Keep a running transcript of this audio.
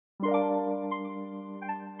My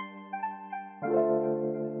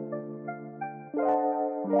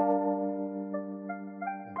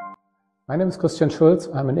name is Schulz.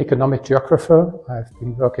 I'm an economic geographer. I've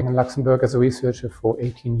been working in Luxembourg as a researcher for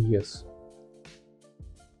 18 years.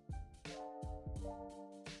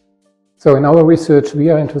 So in our research,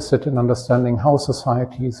 we are interested in understanding how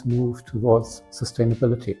societies move towards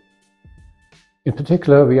sustainability. In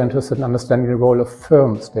particular, we are interested in understanding the role of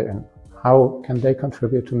firms therein. How can they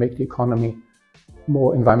contribute to make the economy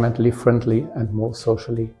more environmentally friendly and more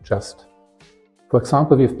socially just? For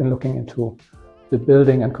example, we've been looking into the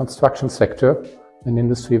building and construction sector, an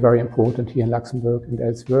industry very important here in Luxembourg and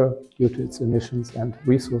elsewhere due to its emissions and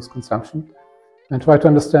resource consumption, and try to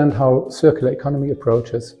understand how circular economy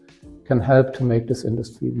approaches can help to make this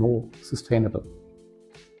industry more sustainable.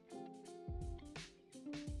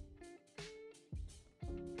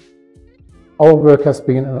 Our work has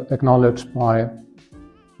been acknowledged by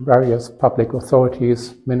various public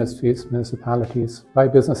authorities, ministries, municipalities, by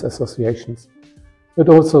business associations, but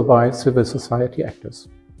also by civil society actors.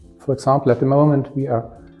 For example, at the moment we are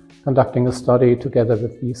conducting a study together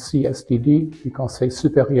with the CSDD, the Conseil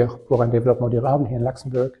Supérieur pour un Développement Durable here in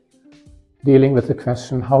Luxembourg, dealing with the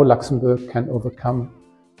question how Luxembourg can overcome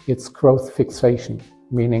its growth fixation,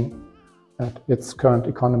 meaning that its current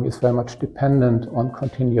economy is very much dependent on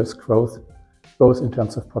continuous growth, both in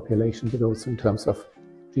terms of population but also in terms of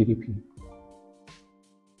GDP.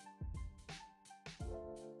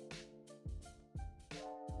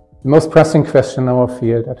 The most pressing question in our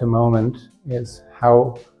field at the moment is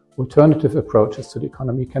how alternative approaches to the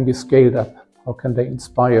economy can be scaled up. How can they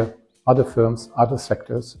inspire other firms, other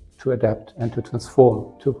sectors to adapt and to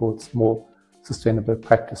transform towards more sustainable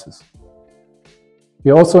practices? We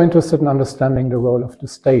are also interested in understanding the role of the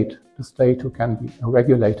state who can be a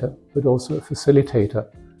regulator, but also a facilitator,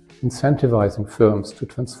 incentivizing firms to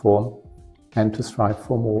transform and to strive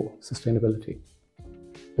for more sustainability.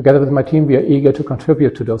 Together with my team, we are eager to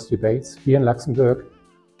contribute to those debates here in Luxembourg,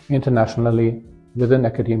 internationally, within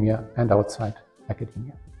academia and outside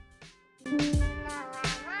academia.